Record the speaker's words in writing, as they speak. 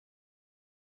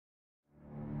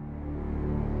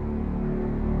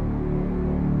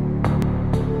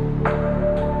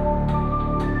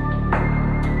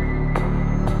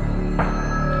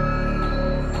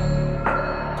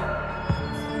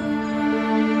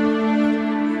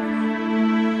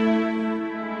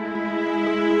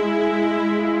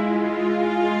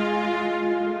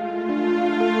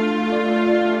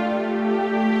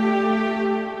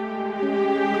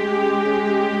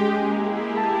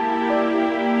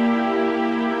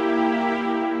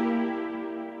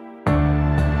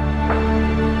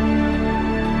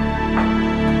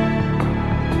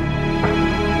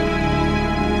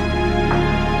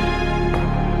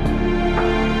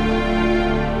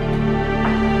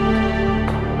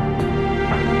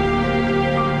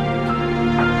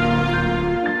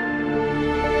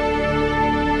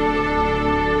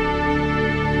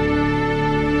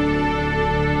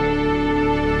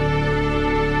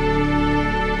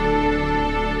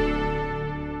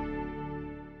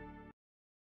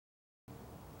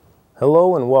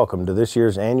Hello and welcome to this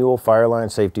year's annual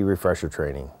Fireline Safety Refresher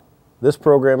Training. This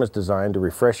program is designed to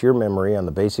refresh your memory on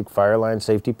the basic Fireline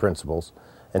safety principles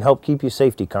and help keep you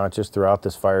safety conscious throughout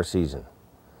this fire season.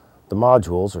 The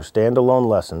modules are standalone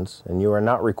lessons and you are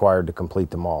not required to complete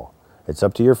them all. It's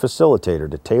up to your facilitator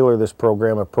to tailor this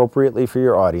program appropriately for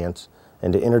your audience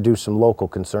and to introduce some local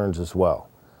concerns as well.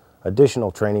 Additional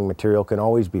training material can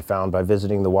always be found by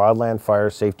visiting the Wildland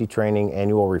Fire Safety Training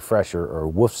Annual Refresher or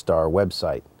WFSTAR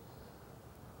website.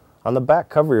 On the back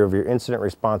cover of your Incident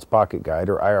Response Pocket Guide,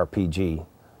 or IRPG,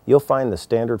 you'll find the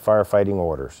standard firefighting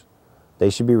orders. They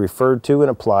should be referred to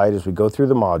and applied as we go through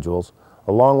the modules,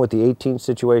 along with the 18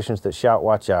 situations that shout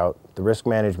watch out, the risk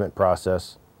management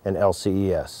process, and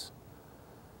LCES.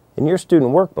 In your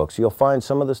student workbooks, you'll find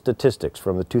some of the statistics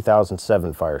from the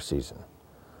 2007 fire season.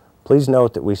 Please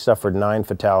note that we suffered 9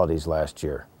 fatalities last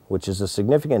year, which is a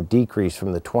significant decrease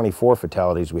from the 24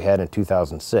 fatalities we had in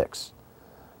 2006.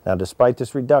 Now, despite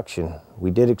this reduction, we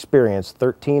did experience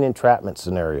 13 entrapment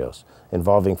scenarios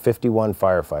involving 51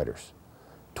 firefighters.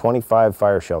 25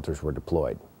 fire shelters were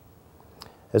deployed.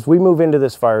 As we move into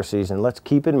this fire season, let's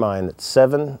keep in mind that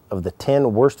 7 of the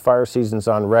 10 worst fire seasons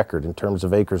on record in terms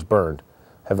of acres burned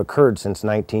have occurred since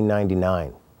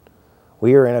 1999.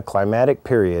 We are in a climatic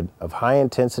period of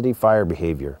high-intensity fire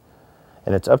behavior,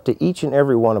 and it's up to each and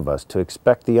every one of us to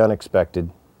expect the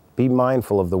unexpected, be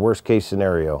mindful of the worst-case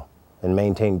scenario, and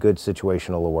maintain good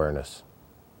situational awareness.